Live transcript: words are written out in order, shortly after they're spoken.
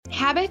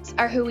Habits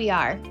are who we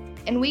are,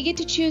 and we get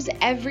to choose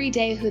every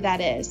day who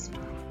that is.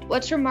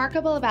 What's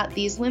remarkable about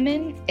these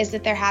women is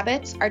that their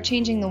habits are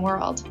changing the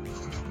world.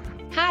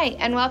 Hi,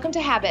 and welcome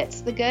to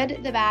Habits, the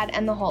Good, the Bad,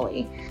 and the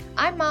Holy.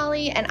 I'm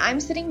Molly, and I'm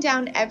sitting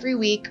down every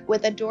week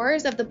with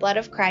adorers of the blood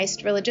of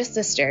Christ, religious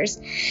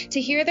sisters, to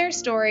hear their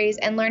stories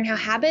and learn how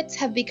habits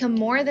have become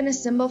more than a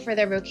symbol for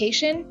their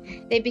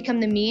vocation. They've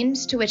become the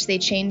means to which they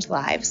change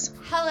lives.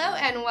 Hello,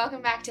 and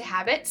welcome back to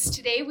Habits.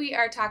 Today we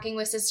are talking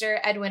with Sister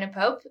Edwina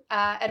Pope.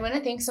 Edwina,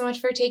 thanks so much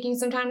for taking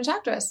some time to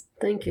talk to us.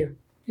 Thank you.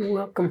 You're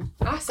welcome.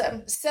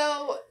 Awesome.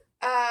 So,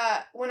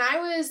 when I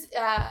was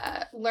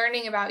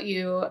learning about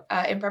you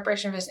in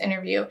preparation for this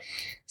interview,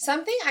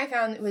 something I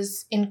found that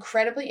was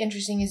incredibly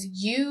interesting is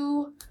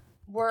you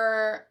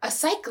were a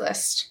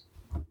cyclist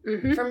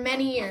for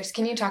many years.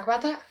 Can you talk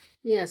about that?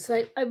 Yes,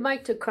 I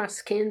biked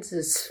across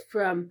Kansas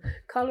from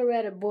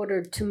Colorado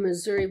border to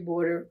Missouri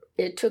border.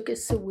 It took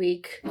us a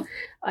week.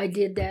 I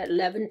did that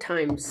 11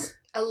 times.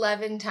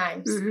 11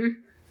 times. Mm-hmm.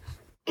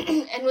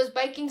 And was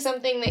biking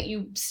something that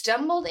you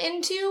stumbled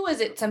into? Was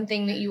it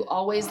something that you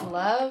always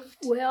loved?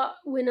 Well,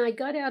 when I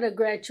got out of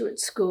graduate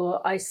school,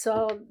 I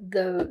saw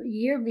the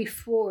year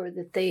before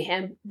that they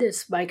had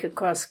this bike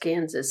across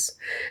Kansas.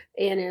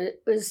 And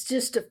it was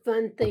just a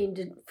fun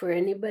thing for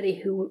anybody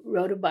who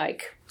rode a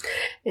bike.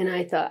 And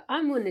I thought,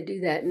 I'm going to do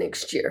that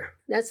next year.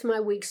 That's my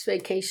week's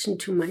vacation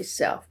to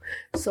myself.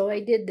 So I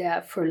did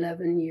that for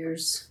 11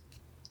 years.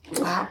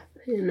 Wow.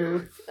 You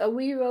know,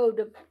 we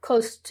rode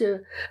close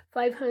to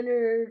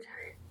 500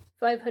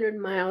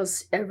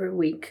 miles every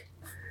week,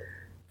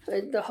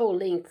 the whole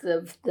length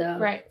of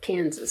the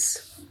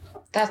Kansas.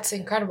 That's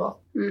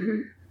incredible.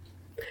 Mm-hmm.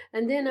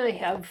 And then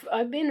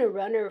I've been a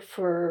runner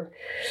for,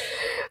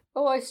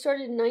 I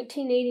started in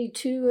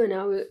 1982 and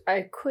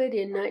I quit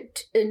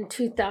in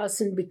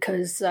 2000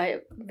 because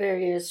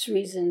various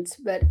reasons,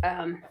 but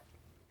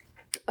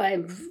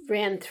I've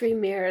ran 3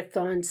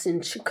 marathons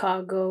in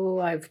Chicago.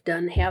 I've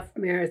done half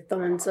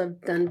marathons.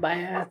 I've done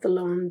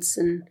biathlons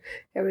and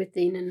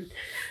everything. And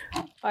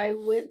I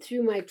went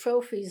through my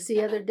trophies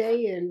the other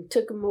day and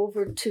took them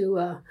over to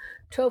a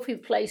trophy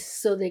place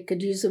so they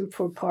could use them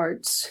for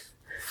parts.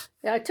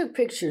 I took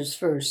pictures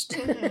first,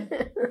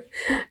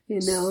 you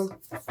know.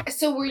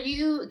 So were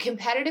you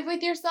competitive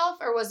with yourself,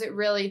 or was it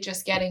really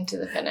just getting to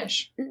the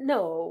finish?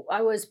 No,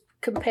 I was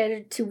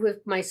competitive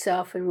with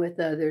myself and with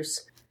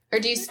others. Or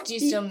do you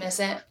still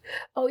miss it?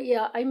 Oh,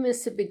 yeah, I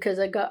miss it because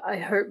I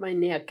hurt my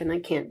neck and I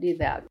can't do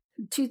that.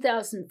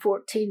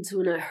 2014 is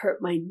when I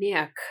hurt my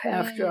neck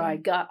after I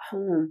got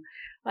home.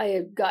 I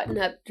had gotten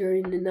up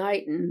during the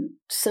night and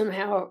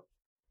somehow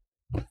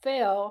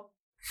fell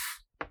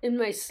in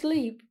my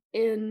sleep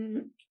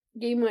and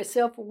gave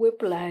myself a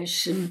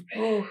whiplash. And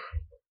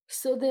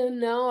so then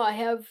now I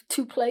have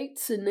 2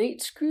 plates and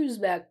 8 screws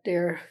back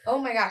there. Oh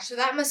my gosh, so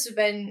that must have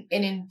been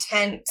an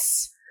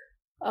intense...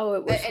 Oh,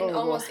 it was horrible. An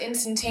almost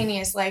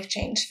instantaneous life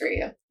change for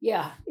you.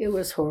 Yeah, it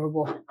was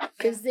horrible.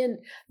 Because then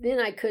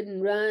I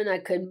couldn't run, I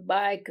couldn't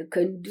bike, I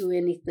couldn't do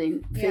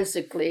anything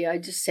physically. I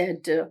just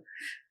had to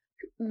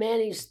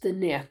manage the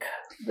neck.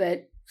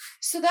 But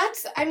so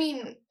that's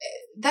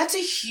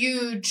a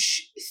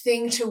huge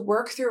thing to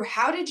work through.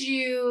 How did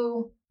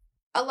you...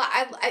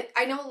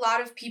 I know a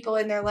lot of people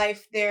in their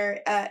life,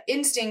 their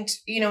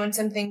instinct, when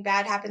something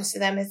bad happens to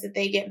them is that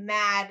they get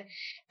mad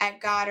at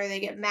God or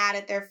they get mad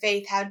at their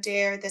faith. How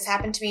dare this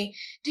happen to me?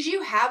 Did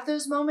you have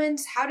those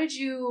moments? How did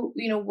you,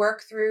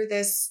 work through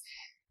this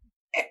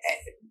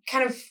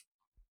kind of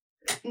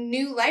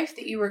new life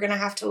that you were going to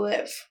have to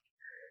live?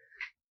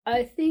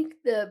 I think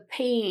the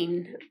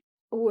pain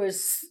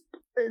was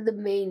the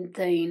main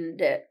thing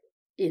that,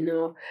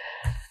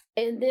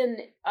 and then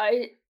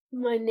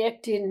my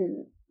neck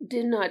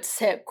did not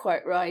set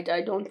quite right. I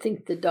don't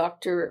think the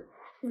doctor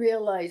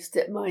realized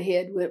that my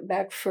head went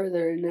back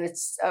further, and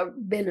that's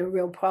been a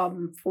real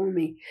problem for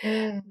me.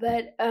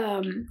 But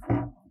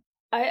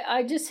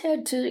I just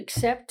had to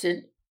accept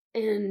it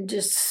and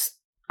just,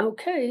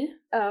 okay.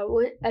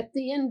 At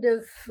the end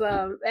of,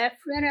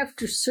 right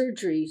after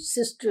surgery,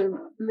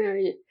 Sister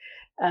Mary,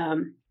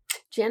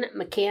 Janet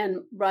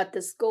McCann brought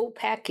this gold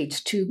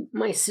package to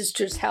my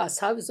sister's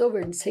house. I was over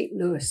in St.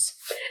 Louis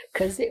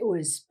because it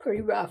was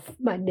pretty rough,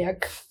 my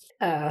neck.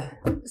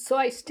 So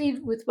I stayed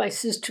with my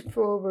sister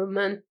for over a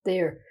month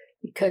there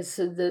because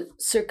of the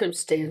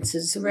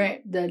circumstances.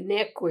 Right. The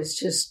neck was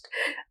just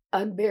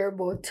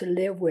unbearable to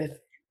live with.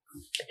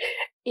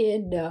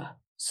 And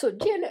so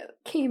Janet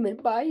came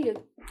and by,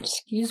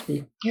 excuse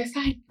me. You're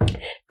fine.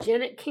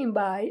 Janet came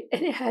by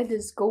and it had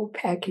this gold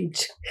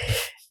package.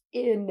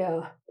 And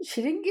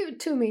she didn't give it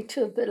to me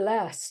till the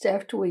last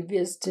after we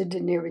visited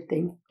and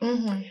everything.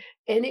 Mm-hmm.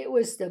 And it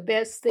was the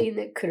best thing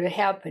that could have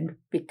happened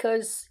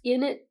because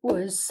in it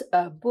was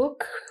a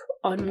book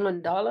on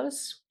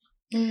 $1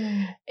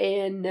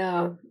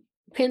 and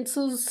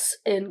pencils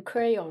and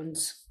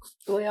crayons.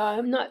 Well,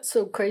 I'm not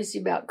so crazy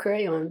about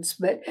crayons,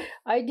 but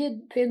I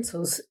did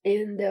pencils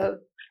and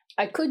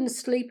I couldn't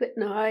sleep at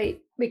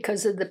night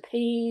because of the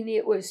pain.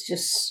 It was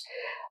just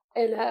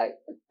And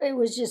it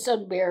was just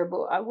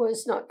unbearable. I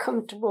was not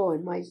comfortable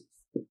in my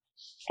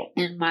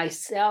and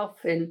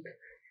myself, and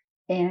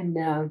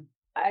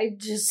I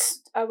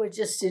was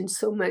just in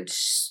so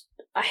much.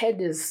 I had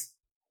this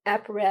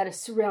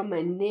apparatus around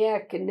my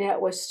neck, and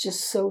that was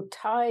just so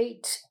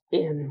tight,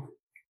 and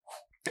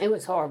it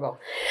was horrible.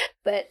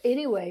 But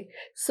anyway,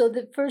 so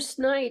the first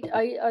night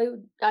I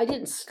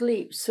didn't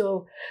sleep,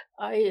 so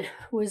I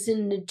was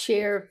in the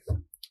chair,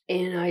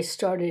 and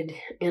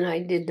I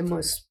did the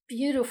most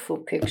beautiful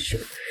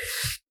picture.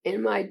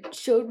 And I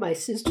showed my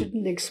sister the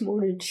next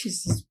morning. She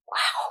says,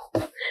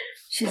 "Wow."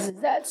 She says,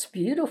 "That's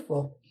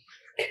beautiful."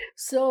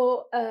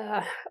 So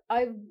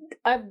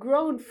I've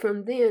grown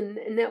from then,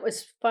 and that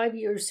was 5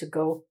 years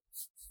ago.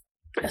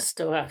 I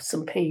still have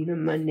some pain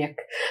in my neck,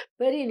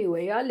 but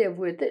anyway, I live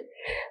with it.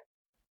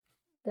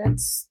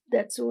 That's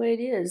the way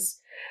it is.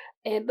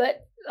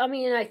 But I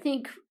mean, I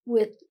think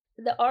with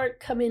the art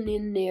coming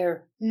in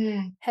there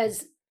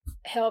has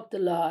helped a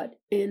lot.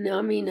 And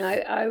I mean,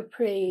 I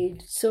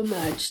prayed so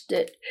much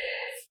that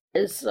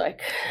it's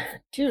like,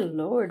 dear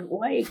Lord,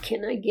 why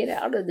can't I get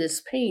out of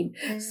this pain?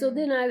 So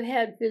then I've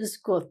had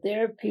physical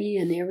therapy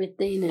and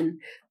everything, and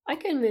I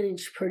can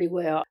manage pretty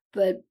well.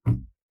 But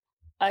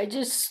I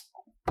just,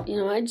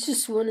 it's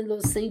just one of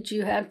those things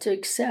you have to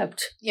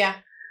accept. Yeah.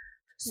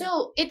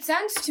 So it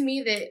sounds to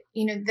me that,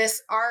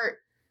 this art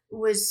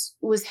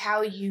was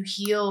how you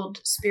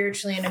healed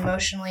spiritually and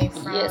emotionally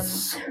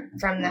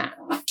from that.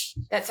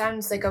 That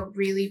sounds like a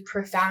really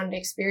profound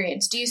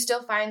experience. Do you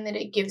still find that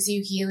it gives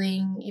you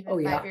healing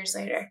even 5 years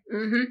later?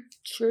 Mm-hmm.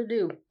 Sure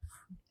do.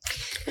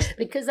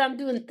 Because I'm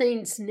doing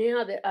things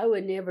now that I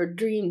would never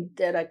dream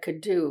that I could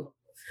do,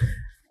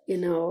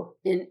 in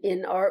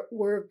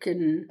artwork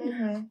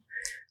and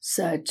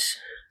such.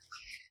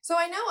 So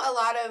I know a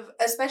lot of,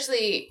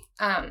 especially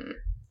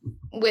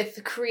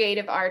with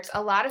creative arts,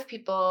 a lot of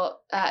people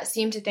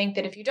seem to think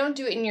that if you don't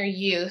do it in your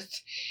youth,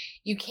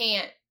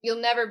 you'll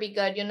never be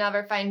good. You'll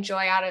never find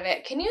joy out of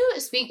it. Can you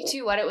speak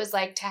to what it was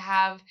like to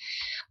have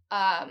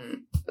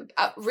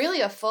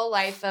really a full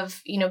life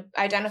of,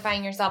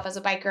 identifying yourself as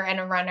a biker and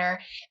a runner,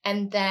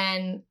 and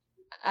then,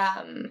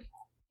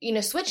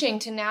 switching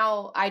to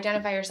now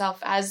identify yourself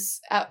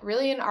as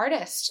really an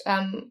artist,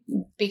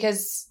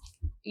 because,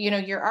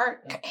 your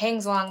art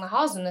hangs along the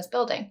halls in this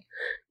building.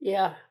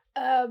 Yeah.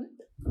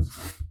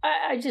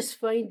 I just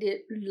find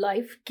it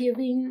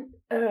life-giving.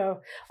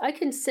 I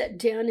can sit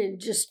down and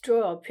just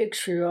draw a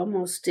picture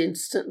almost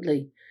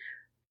instantly.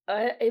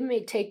 It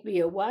may take me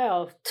a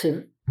while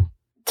to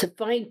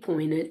fine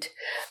point it,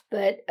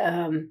 but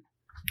I'm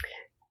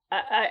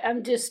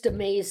just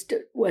amazed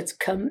at what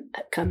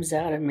comes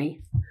out of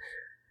me.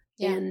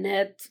 Yeah. And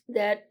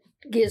that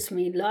gives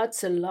me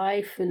lots of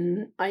life,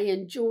 and I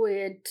enjoy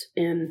it,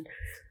 and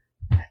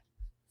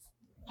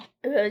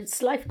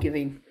it's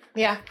life-giving.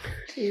 Yeah.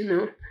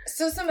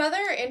 So some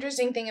other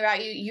interesting thing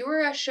about you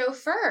were a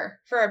chauffeur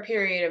for a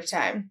period of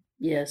time.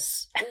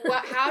 Yes.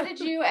 How did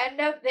you end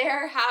up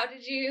there? How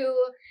did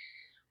you...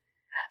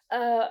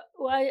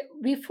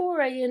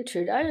 Before I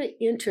entered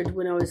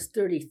when I was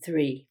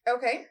 33.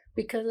 Okay.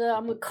 Because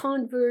I'm a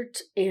convert,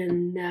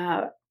 and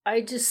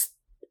I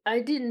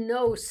didn't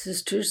know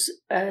sisters.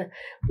 The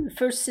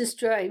first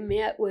sister I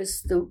met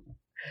was the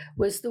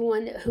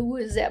one who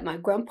was at my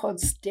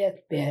grandpa's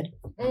deathbed.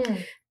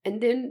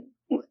 And then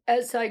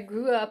as I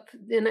grew up,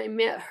 then I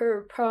met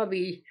her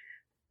probably,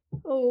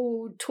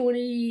 about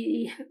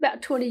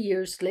 20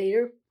 years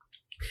later.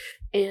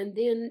 And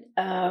then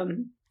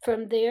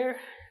from there,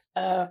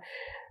 I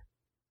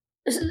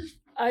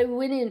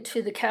went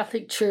into the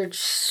Catholic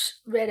Church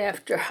right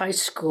after high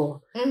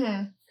school.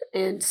 Mm-hmm.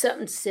 And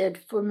something said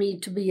for me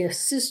to be a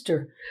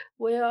sister.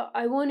 Well,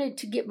 I wanted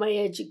to get my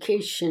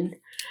education,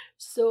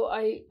 so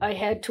I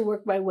had to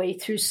work my way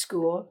through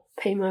school,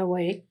 pay my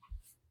way.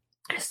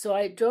 So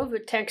I drove a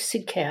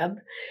taxi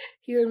cab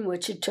here in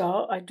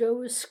Wichita. I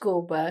drove a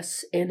school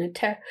bus and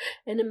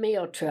a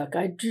mail truck.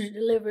 I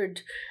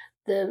delivered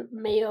the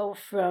mail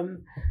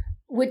from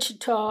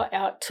Wichita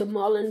out to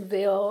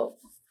Mullinville.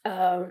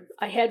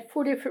 I had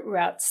 4 different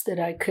routes that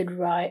I could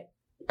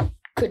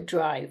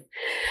drive.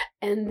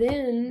 And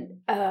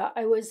then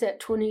I was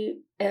at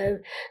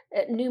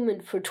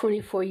Newman for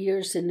 24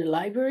 years in the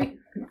library.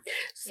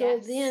 So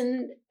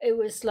then it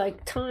was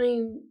like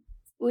time.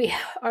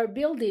 Our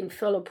building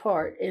fell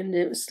apart, and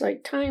it was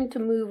like time to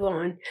move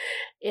on.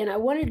 And I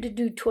wanted to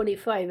do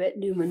 25 at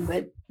Newman,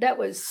 but that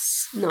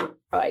was not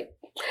right.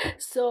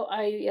 So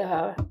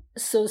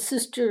so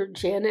Sister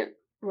Janet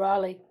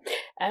Raleigh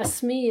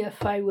asked me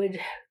if I would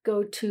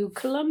go to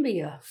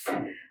Columbia.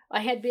 I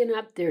had been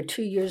up there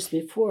 2 years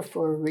before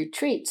for a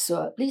retreat,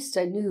 so at least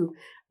I knew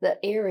the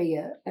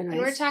area. And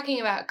we're talking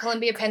about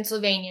Columbia,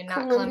 Pennsylvania,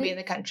 not Columbia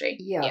the country.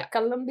 Yeah,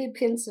 Columbia,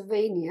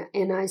 Pennsylvania.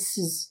 And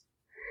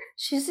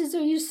she says, "Are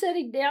you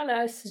sitting down?"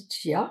 I said,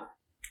 "Yeah,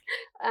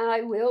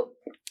 I will."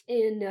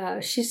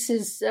 And she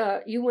says,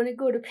 "You want to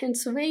go to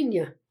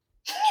Pennsylvania,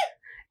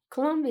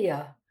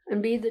 Columbia,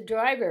 and be the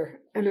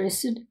driver?" And I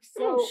said,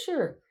 "Oh,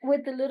 sure."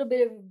 With a little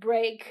bit of a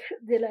break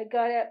that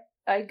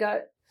I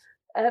got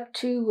up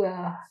to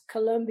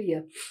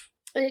Columbia.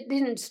 It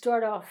didn't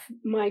start off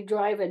my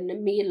driving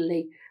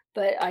immediately,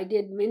 but I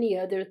did many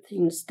other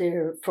things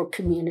there for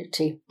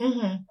community.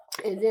 Mm-hmm.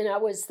 And then I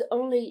was the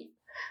only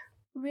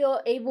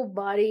real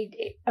able-bodied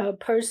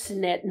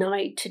person at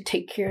night to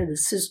take care of the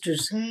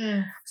sisters.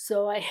 Mm.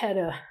 So I had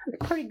a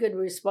pretty good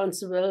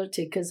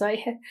responsibility because I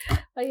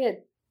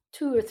had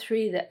 2 or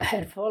 3 that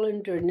had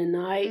fallen during the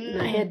night,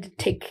 and I had to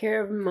take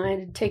care of them. I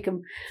had to take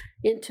them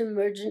into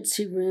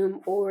emergency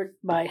room or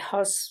by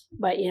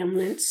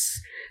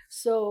ambulance.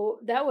 So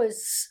that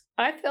was,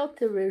 I felt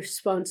the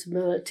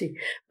responsibility,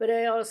 but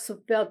I also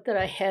felt that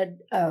I had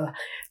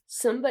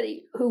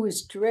somebody who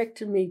was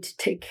directing me to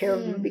take care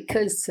of them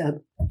because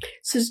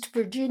Sister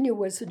Virginia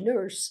was a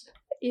nurse,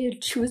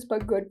 and she was my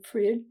good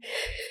friend.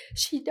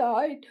 She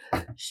died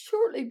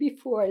shortly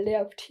before I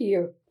left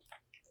here.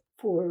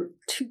 For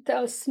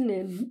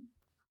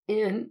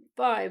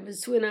 2005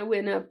 is when I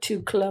went up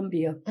to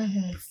Columbia.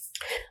 Mm-hmm.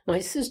 My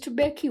sister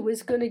Becky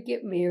was going to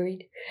get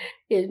married,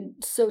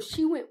 and so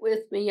she went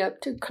with me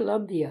up to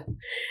Columbia,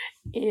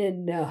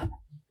 and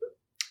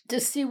to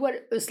see what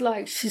it was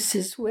like. She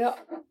says, "Well,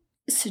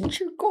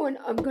 since you're going,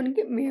 I'm going to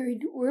get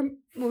married. We're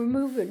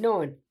moving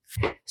on."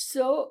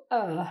 So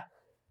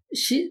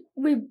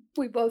we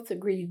both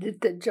agreed that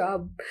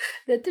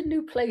the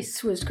new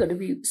place was going to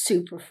be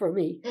super for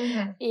me.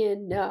 Mm-hmm.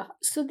 And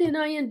so then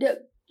I ended up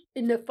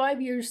in the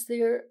 5 years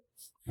there,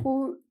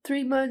 for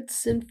 3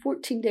 months and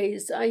 14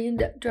 days, I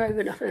ended up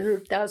driving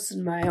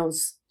 100,000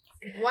 miles.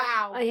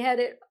 Wow. I had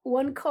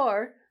one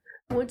car.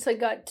 Once I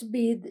got to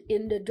be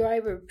in the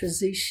driver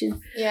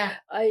position, yeah,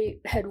 I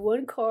had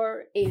one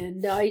car,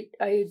 and I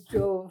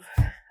drove,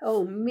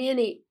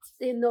 many.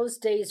 In those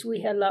days,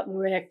 we had a lot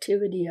more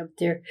activity up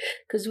there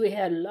because we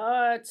had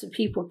lots of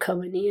people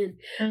coming in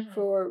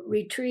for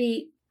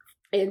retreat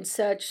and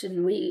such,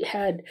 and we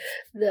had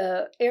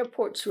the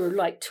airports were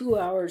like 2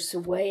 hours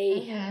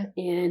away,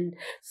 and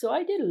so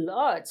I did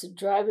lots of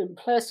driving,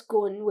 plus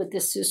going with the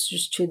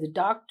sisters to the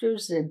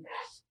doctors and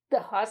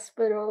the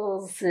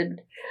hospitals and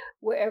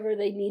wherever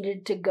they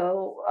needed to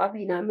go. I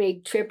mean, I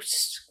made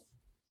trips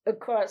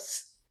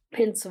across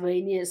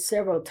Pennsylvania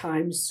several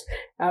times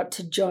out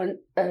to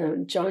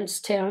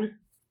Johnstown,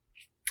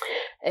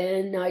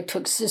 and I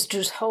took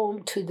sisters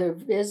home to their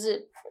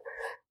visit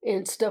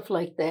and stuff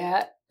like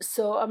that.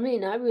 So I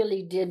mean, I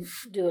really did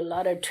do a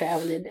lot of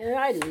traveling, and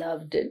I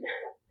loved it,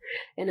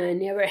 and I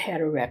never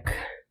had a wreck.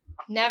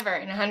 Never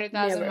in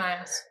 100,000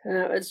 miles.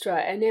 That's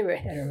right. I never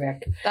had a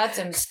wreck. That's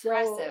impressive.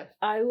 So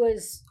I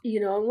was,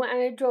 when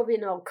I drove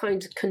in all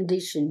kinds of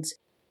conditions.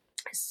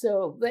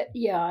 So, but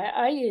yeah,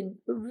 I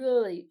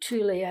really,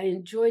 truly, I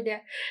enjoyed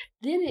that.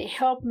 Then it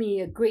helped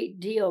me a great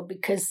deal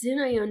because then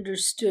I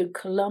understood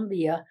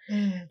Columbia,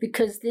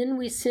 because then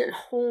we sent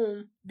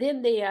home.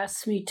 Then they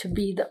asked me to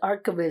be the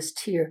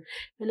archivist here.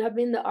 And I've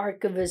been the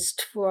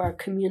archivist for our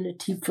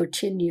community for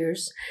 10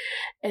 years.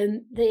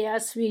 And they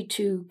asked me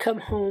to come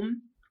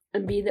home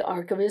and be the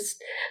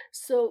archivist.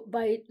 So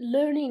by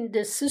learning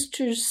the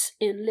sisters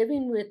and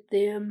living with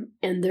them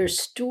and their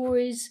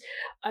stories,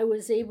 I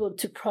was able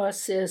to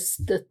process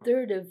the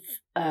third of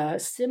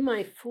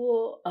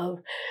semi-full of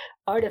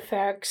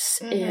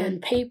artifacts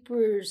and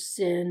papers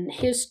and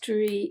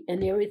history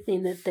and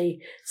everything that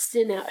they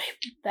sent out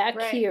back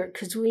here,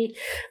 because we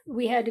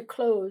had to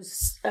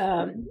close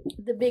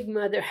the Big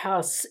Mother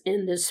House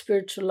in the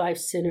Spiritual Life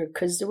Center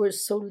because there were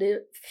so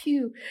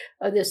few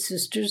of the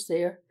sisters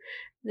there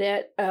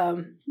that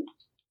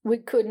we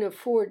couldn't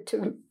afford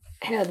to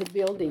have the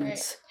buildings.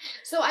 Right.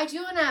 So I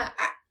do want to,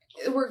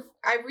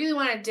 I really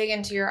want to dig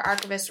into your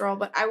archivist role,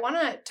 but I want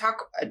to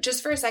talk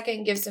just for a second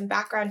and give some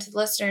background to the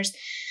listeners.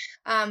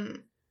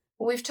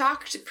 We've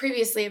talked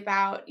previously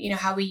about,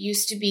 how we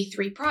used to be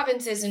 3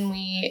 provinces and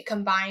we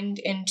combined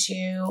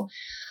into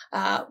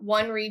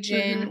one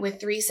region with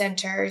 3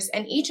 centers,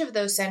 and each of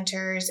those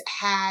centers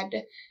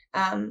had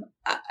a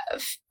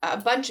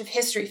bunch of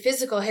history,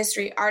 physical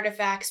history,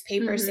 artifacts,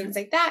 papers, things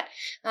like that,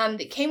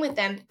 that came with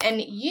them.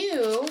 And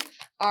you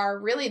are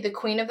really the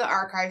queen of the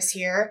archives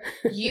here.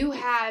 You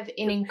have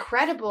an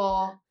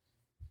incredible,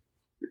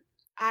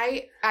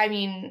 I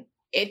mean,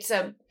 it's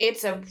a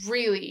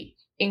really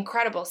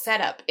incredible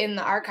setup in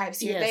the archives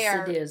here. Yes, they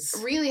are it is.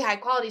 Really high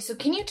quality. So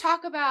can you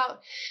talk about,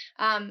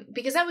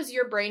 because that was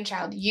your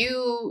brainchild,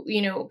 you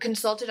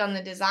consulted on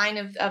the design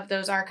of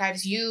those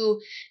archives.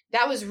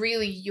 That was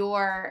really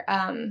your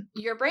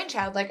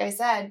brainchild, like I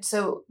said.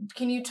 So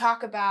can you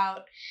talk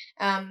about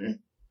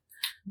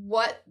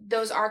what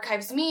those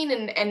archives mean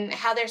and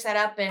how they're set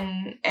up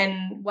and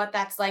what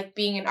that's like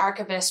being an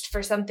archivist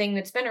for something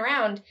that's been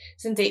around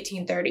since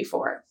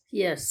 1834?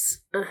 Yes.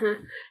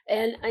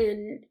 And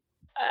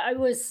I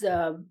was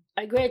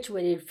I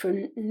graduated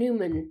from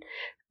Newman,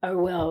 it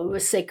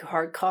was Sacred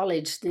Heart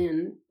College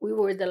then. We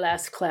were the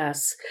last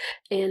class,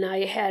 and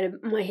I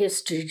had my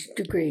history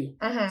degree.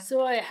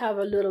 So I have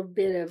a little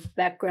bit of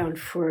background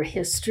for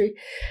history.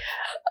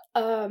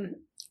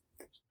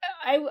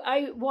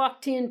 I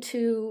walked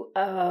into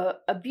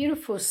a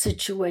beautiful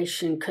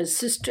situation because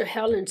Sister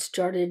Helen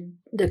started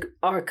the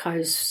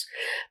archives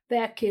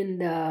back in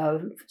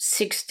the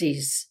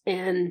 60s.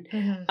 And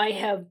I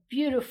have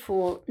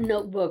beautiful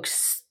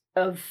notebooks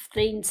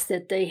things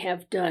that they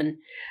have done.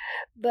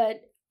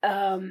 But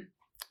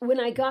when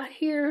I got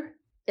here,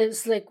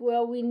 it's like,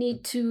 well, we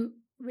need to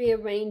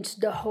rearrange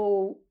the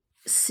whole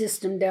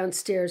system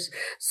downstairs.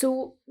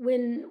 So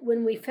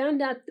when we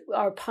found out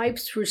our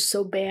pipes were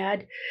so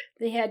bad,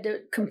 they had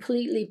to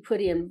completely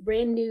put in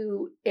brand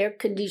new air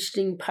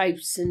conditioning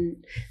pipes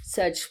and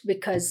such,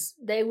 because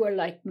they were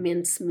like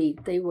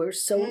mincemeat. They were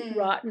so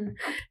rotten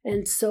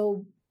and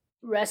so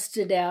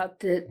rusted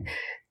out that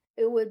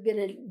it would have been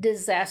a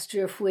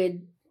disaster if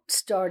we'd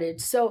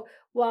started. So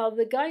while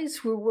the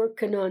guys were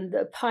working on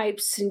the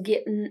pipes and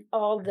getting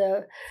all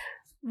the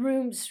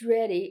rooms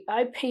ready,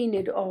 I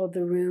painted all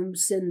the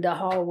rooms in the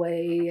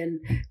hallway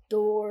and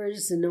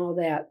doors and all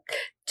that,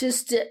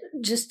 just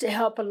to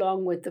help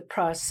along with the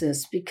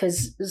process,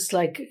 because it's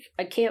like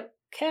I can't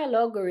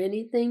catalog or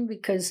anything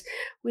because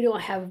we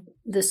don't have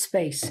the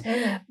space.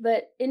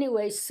 But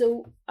anyway,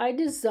 so I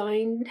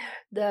designed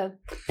the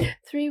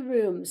 3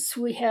 rooms.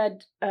 We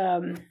had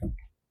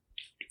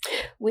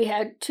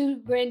 2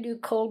 brand new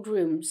cold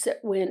rooms that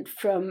went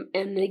from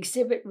an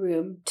exhibit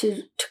room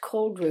to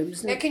cold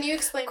rooms. Now, can you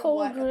explain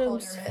what a cold room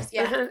is?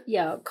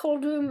 Yeah.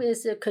 Cold room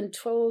is a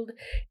controlled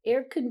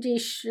air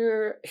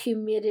conditioner,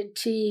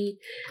 humidity.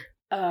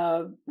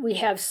 We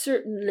have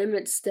certain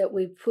limits that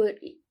we put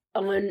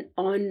on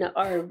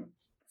our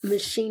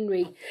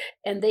machinery,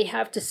 and they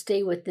have to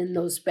stay within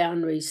those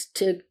boundaries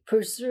to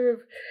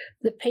preserve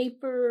the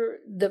paper,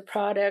 the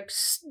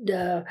products,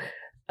 the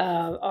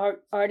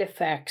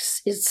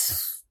artifacts.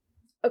 It's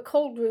a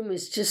cold room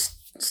is just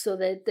so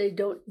that they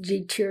don't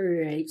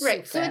deteriorate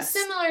right. so fast. So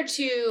it's similar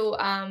to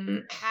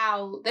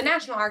how the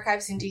National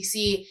Archives in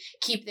DC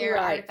keep their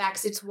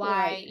artifacts. It's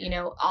why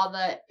all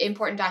the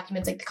important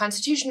documents like the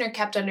Constitution are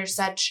kept under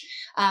such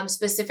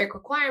specific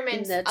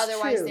requirements.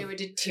 Otherwise, they would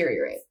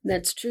deteriorate.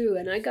 That's true,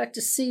 and I got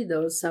to see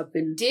those up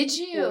in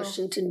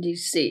Washington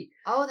D.C.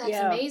 Oh, that's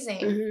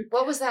amazing.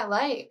 What was that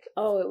like?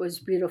 Oh, it was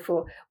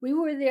beautiful. We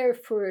were there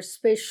for a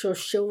special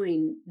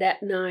showing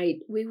that night.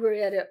 We were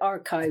at an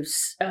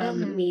archives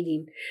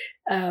meeting.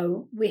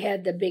 We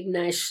had the big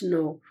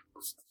national,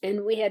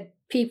 and we had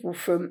people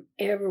from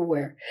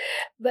everywhere.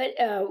 But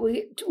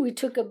we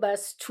took a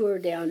bus tour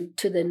down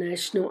to the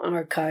National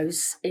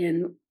Archives,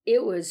 and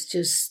it was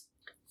just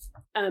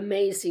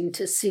amazing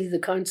to see the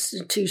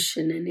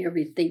Constitution and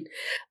everything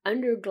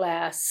under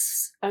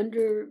glass,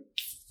 under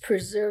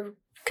preserved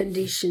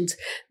conditions.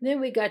 Then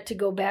we got to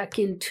go back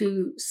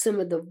into some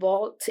of the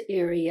vault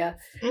area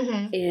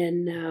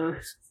and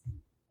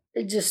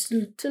just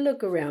to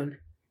look around,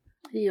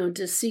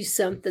 to see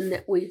something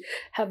that we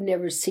have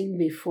never seen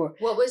before.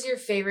 What was your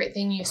favorite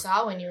thing you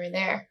saw when you were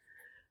there?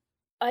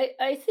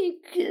 I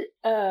think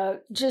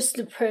just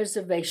the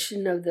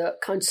preservation of the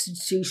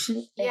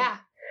Constitution. Yeah.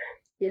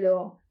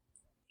 And,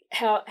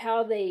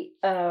 how they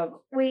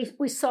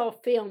we saw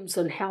films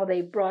on how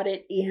they brought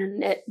it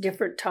in at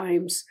different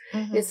times.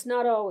 It's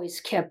not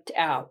always kept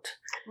out,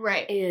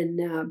 right?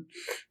 And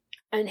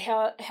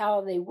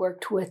how they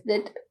worked with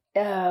it.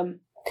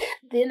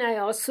 Then I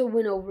also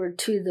went over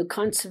to the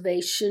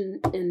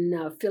conservation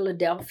in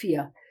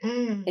Philadelphia,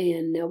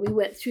 and we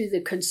went through the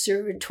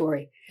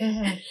conservatory.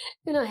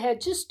 And I had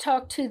just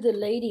talked to the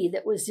lady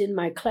that was in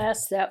my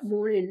class that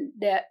morning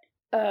that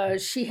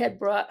she had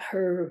brought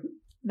her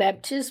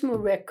baptismal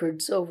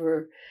records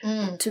over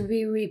to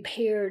be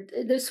repaired.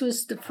 This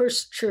was the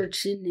first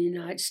church in the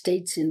United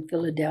States in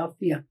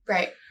Philadelphia.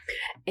 Right.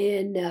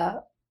 And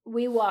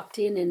we walked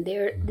in, and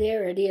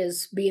there it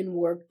is being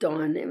worked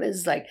on. It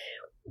was like,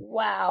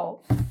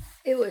 wow.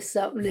 It was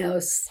something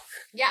else.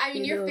 Yeah, I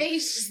mean, your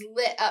face just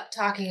lit up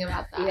talking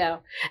about that. Yeah.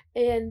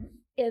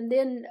 And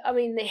then, I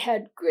mean, they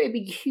had great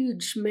big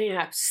huge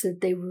maps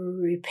that they were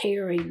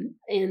repairing.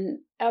 And,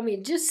 I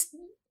mean, just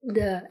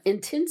the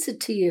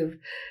intensity of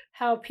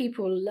how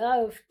people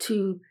love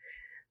to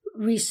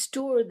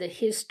restore the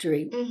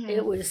history.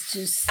 It was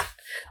just,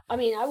 I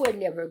mean, I would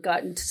never have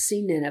gotten to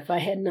see it if I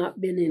had not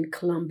been in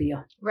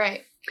Columbia.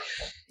 Right.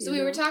 So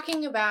we were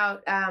talking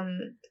about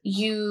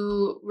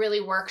you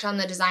really worked on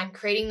the design,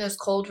 creating those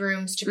cold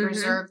rooms to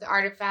preserve the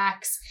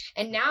artifacts.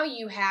 And now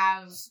you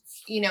have,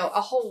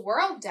 a whole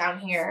world down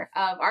here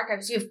of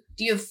archives.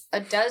 You have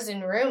a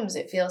dozen rooms,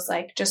 it feels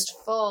like, just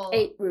full.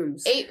 8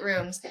 rooms. 8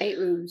 rooms. 8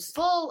 rooms.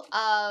 Full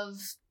of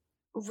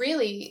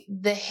really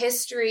the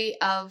history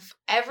of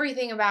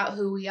everything about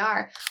who we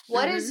are.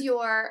 What is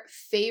your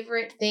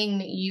favorite thing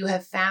that you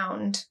have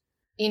found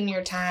in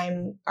your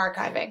time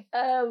archiving?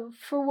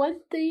 For one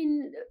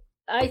thing,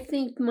 I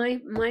think my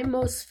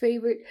most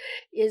favorite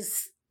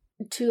is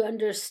to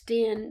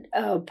understand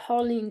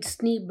Pauline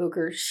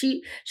Schneeberger.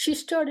 She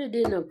started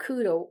in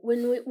Okudo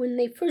when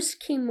they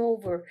first came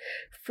over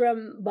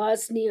from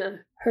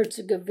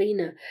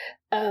Bosnia-Herzegovina.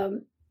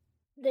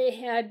 They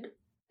had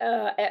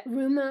at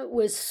Ruma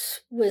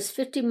was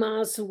 50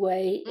 miles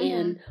away,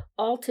 and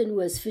Alton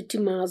was 50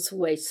 miles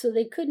away, so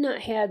they could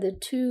not have the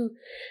two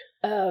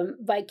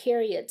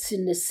vicariates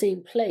in the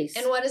same place.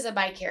 And what is a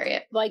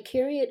vicariate?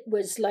 Vicariate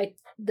was like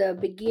the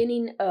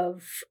beginning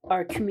of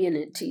our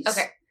communities.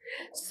 Okay.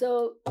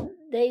 So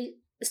they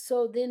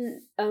so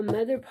then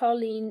Mother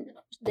Pauline,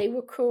 they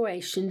were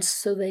Croatians,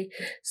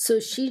 so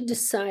she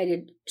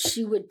decided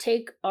she would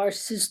take our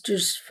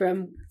sisters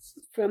from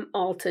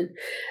Alton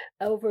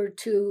over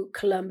to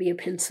Columbia,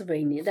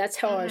 Pennsylvania. That's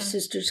how our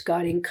sisters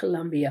got in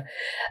Columbia.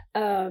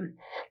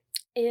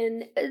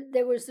 And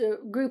there was a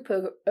group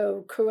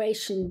of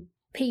Croatian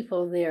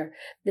people there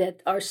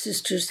that our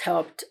sisters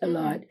helped a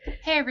lot.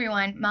 Hey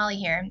everyone, Molly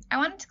here. I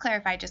wanted to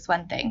clarify just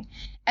one thing.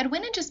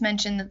 Edwina just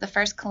mentioned that the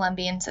first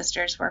Colombian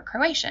sisters were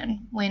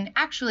Croatian, when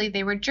actually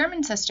they were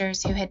German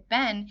sisters who had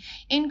been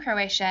in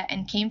Croatia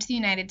and came to the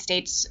United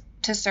States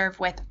to serve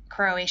with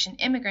Croatian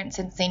immigrants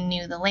since they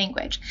knew the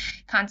language.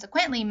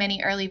 Consequently,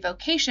 many early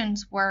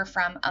vocations were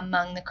from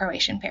among the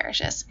Croatian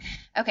parishes.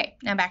 Okay,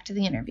 now back to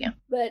the interview.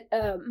 But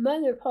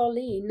Mother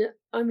Pauline,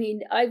 I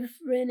mean, I've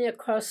ran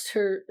across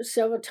her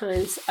several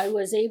times. I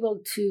was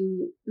able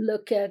to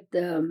look at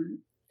the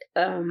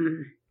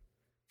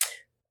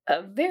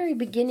very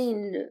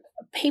beginning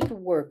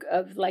paperwork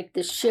of like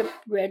the ship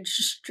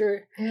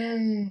register,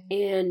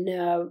 and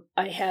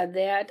I had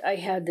that. I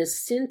had the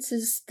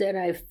census that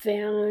I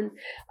found.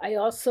 I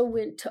also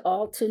went to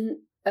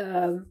Alton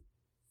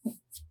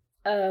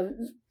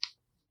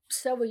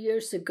several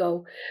years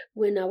ago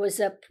when I was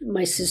up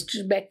my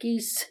sister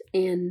Becky's,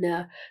 and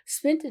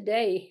spent a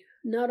day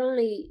not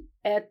only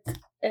at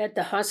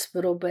the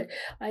hospital, but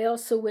I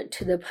also went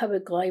to the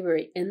public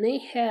library, and they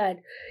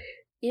had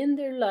in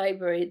their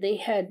library, they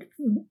had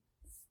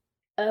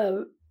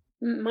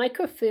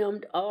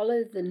microfilmed all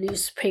of the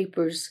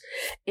newspapers,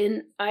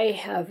 and I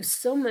have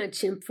so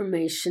much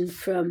information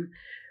from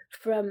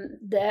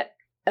that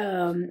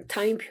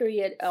time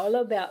period, all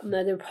about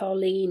Mother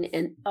Pauline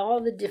and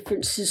all the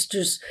different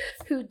sisters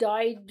who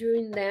died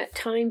during that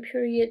time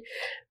period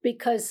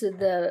because of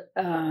the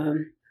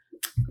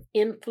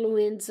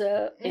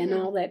influenza and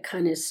all that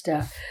kind of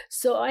stuff.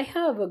 So I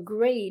have a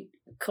great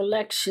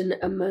collection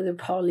of Mother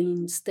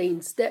Pauline's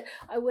things that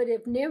I would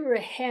have never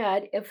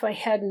had if I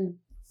hadn't,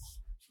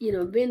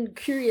 been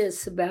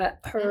curious about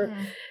her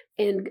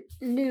and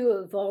knew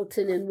of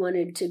Alton and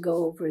wanted to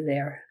go over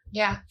there.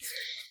 Yeah.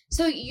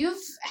 So you've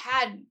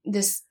had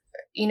this,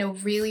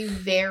 really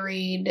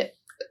varied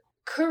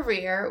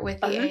career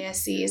with the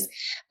ASCs,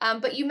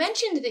 but you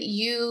mentioned that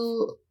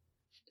you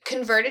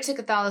converted to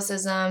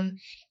Catholicism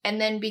and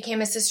then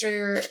became a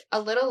sister a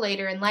little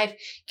later in life.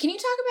 Can you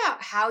talk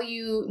about how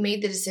you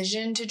made the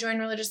decision to join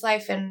religious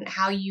life and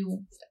how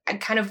you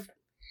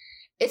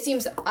it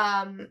seems,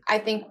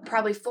 I think,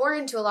 probably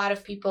foreign to a lot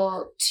of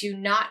people to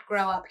not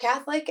grow up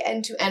Catholic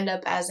and to end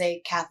up as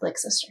a Catholic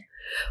sister?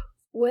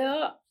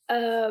 Well,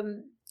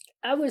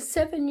 I was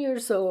 7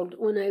 years old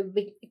when I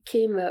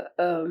became a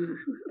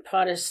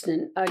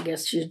Protestant, I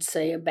guess you'd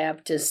say a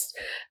Baptist,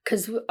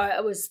 because I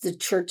was the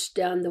church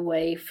down the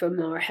way from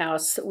our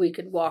house that we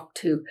could walk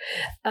to.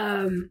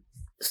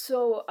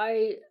 So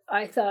I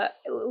thought,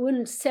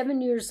 when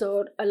 7 years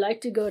old, I'd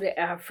like to go to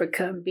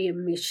Africa and be a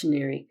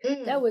missionary.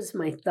 That was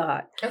my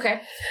thought.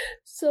 Okay.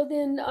 So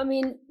then, I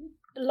mean,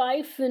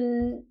 life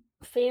and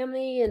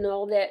family and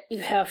all that,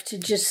 you have to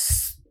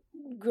just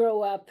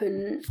grow up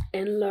and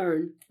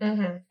learn.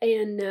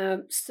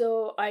 And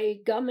so I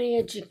got my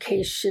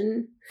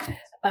education.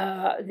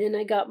 Then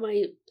I got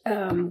my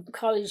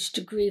college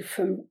degree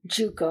from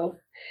JUCO.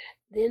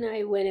 Then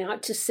I went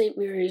out to St.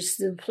 Mary's,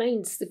 the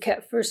Plains,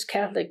 the first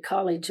Catholic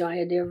college I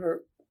had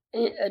ever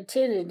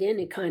attended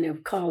any kind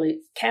of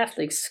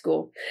Catholic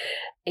school.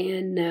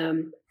 And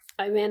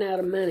I ran out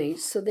of money.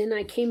 So then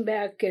I came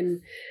back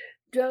and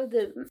drove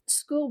the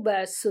school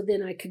bus so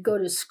then I could go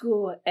to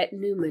school at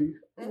Newman,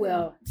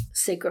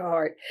 Sacred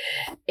Heart.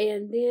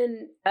 And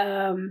then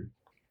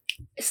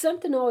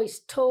something always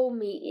told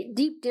me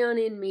deep down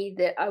in me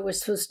that I was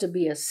supposed to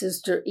be a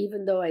sister,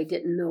 even though I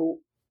didn't know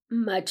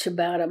much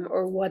about them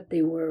or what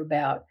they were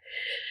about.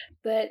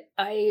 But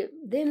I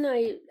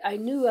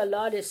knew a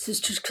lot of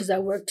sisters because I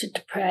worked at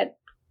the Pratt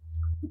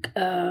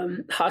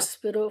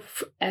Hospital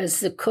as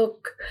the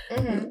cook,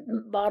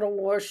 bottle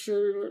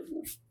washer,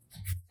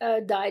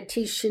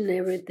 dietitian,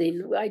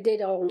 everything. I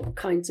did all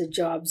kinds of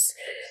jobs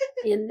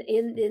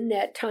in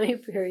that time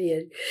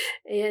period.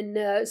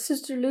 And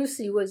Sister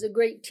Lucy was a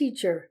great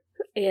teacher,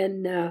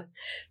 and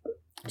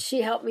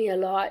she helped me a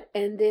lot.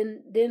 And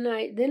then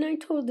I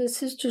told the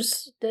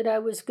sisters that I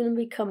was going to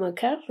become a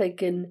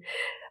Catholic, and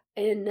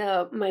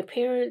my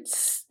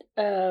parents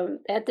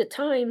at the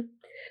time,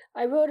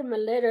 I wrote them a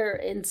letter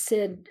and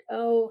said,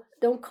 "Oh,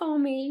 don't call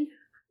me.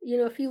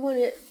 If you want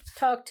to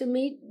talk to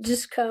me,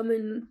 just come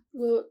and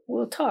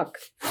we'll talk."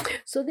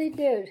 So they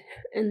did.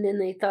 And then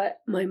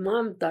my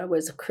mom thought it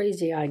was a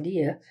crazy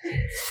idea.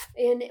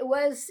 And it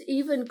was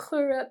even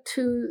clear up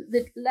to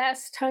the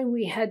last time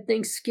we had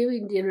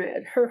Thanksgiving dinner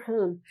at her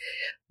home.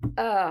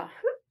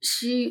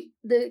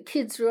 The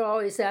kids were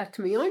always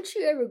after me, "Aren't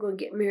you ever going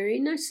to get married?"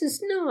 And I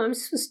says, "No, I'm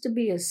supposed to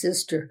be a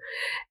sister."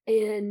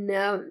 And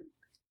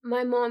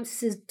my mom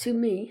said to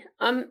me,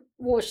 I'm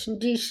washing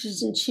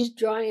dishes and she's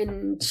drying,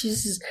 and she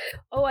says,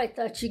 "Oh, I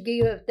thought you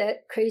gave up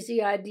that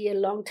crazy idea a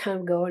long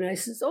time ago." And I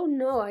says, "Oh,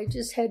 no, I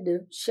just had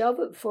to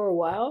shelve it for a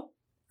while."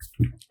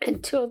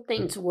 until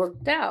things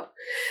worked out.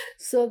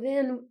 So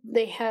then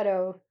they had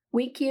a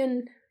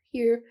weekend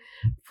here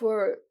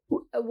for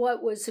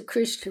what was a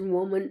Christian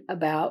woman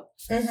about.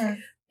 Mm-hmm.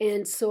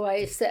 And so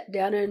I sat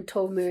down and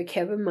told Mary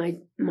Kevin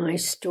my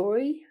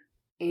story.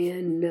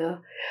 And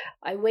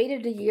I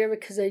waited a year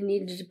because I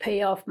needed to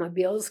pay off my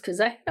bills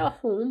because I had a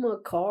home, a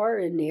car,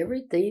 and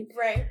everything.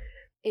 Right.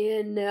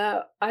 And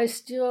I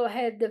still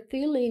had the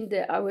feeling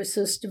that I was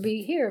supposed to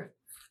be here.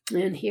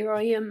 And here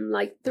I am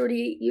like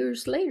 38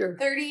 years later.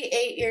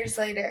 38 years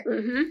later.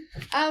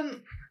 Mm-hmm.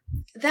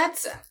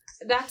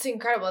 That's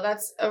incredible.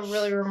 That's a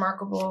really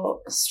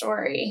remarkable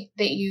story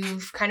that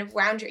you've kind of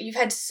you've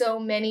had so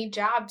many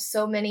jobs,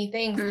 so many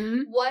things.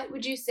 Mm-hmm. What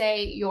would you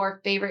say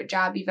your favorite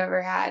job you've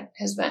ever had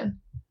has been?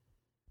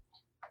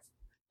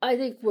 I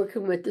think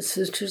working with the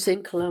sisters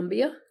in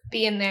Colombia.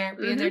 Being there,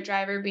 being their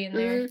driver, being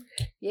there.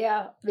 Mm-hmm.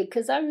 Yeah,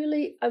 because I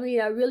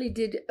really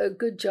did a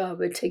good job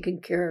of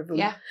taking care of them.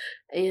 Yeah.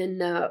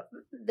 And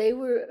they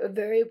were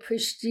very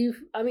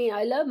appreciative. I mean,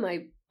 I love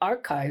my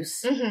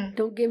archives. Mm-hmm.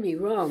 Don't get me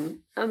wrong.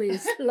 I mean,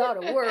 it's a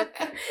lot of work,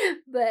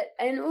 but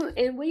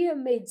and we have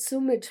made so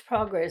much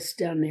progress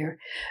down there.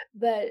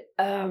 But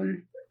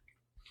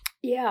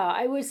yeah,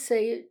 I would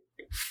say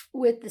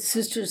with the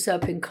sisters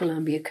up in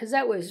Colombia, because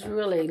that was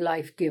really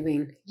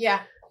life-giving. Yeah.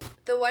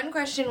 The one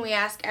question we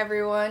ask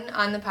everyone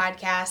on the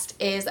podcast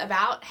is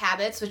about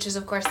habits, which is,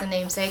 of course, the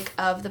namesake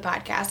of the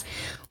podcast.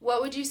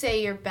 What would you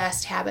say your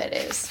best habit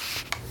is?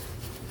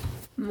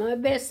 My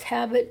best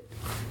habit,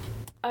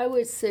 I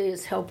would say,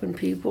 is helping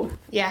people.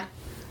 Yeah.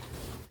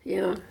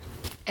 Yeah.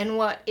 And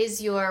what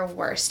is your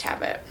worst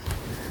habit?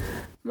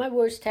 My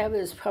worst habit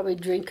is probably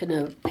drinking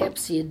a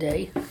Pepsi a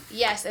day.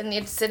 Yes, and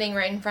it's sitting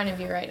right in front of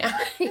you right now.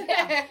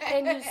 Yeah,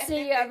 and you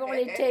see, I've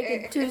only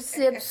taken 2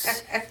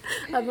 sips.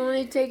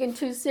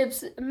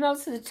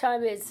 Most of the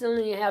time,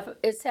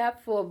 it's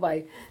half full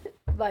by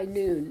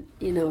noon.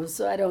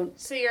 So I don't.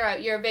 So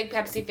you're a big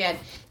Pepsi fan.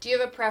 Do you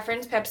have a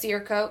preference, Pepsi or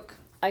Coke?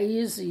 I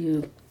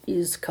usually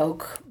use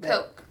Coke.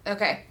 Coke.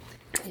 Okay.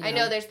 I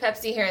know there's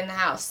Pepsi here in the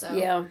house,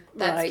 so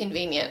that's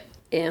convenient.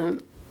 Yeah.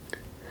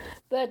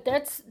 But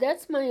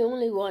that's my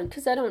only one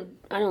because I don't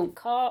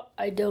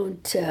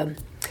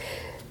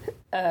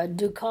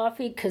do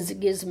coffee because it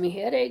gives me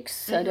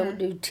headaches. Mm-hmm. I don't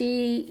do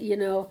tea,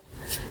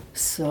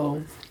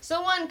 So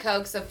one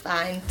Coke's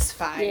fine. It's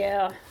fine.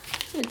 Yeah,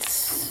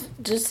 it's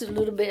just a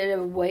little bit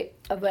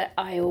of an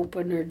eye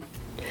opener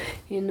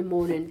in the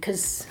morning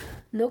because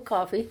no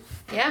coffee.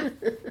 Yeah,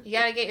 you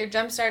gotta get your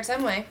jump start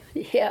some way.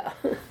 Yeah.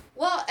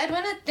 Well,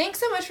 Edwina, thanks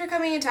so much for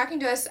coming and talking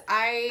to us.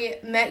 I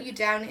met you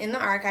down in the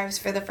archives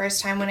for the first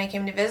time when I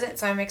came to visit,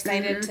 so I'm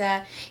excited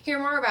to hear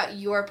more about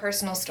your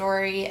personal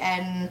story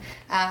and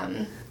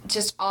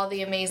just all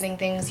the amazing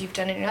things you've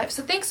done in your life.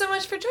 So thanks so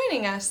much for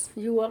joining us.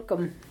 You're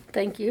welcome.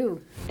 Thank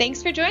you.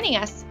 Thanks for joining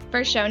us.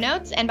 For show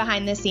notes and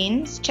behind the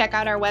scenes, check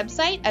out our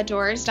website,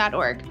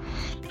 adorers.org.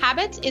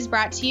 Habits is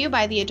brought to you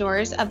by the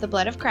Adorers of the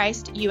Blood of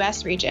Christ,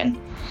 U.S.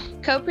 region.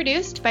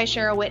 Co-produced by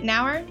Cheryl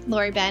Wittenauer,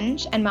 Lori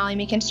Benge, and Molly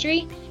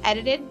McKinstry.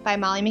 Edited by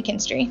Molly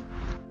McKinstry.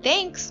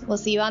 Thanks. We'll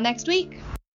see you all next week.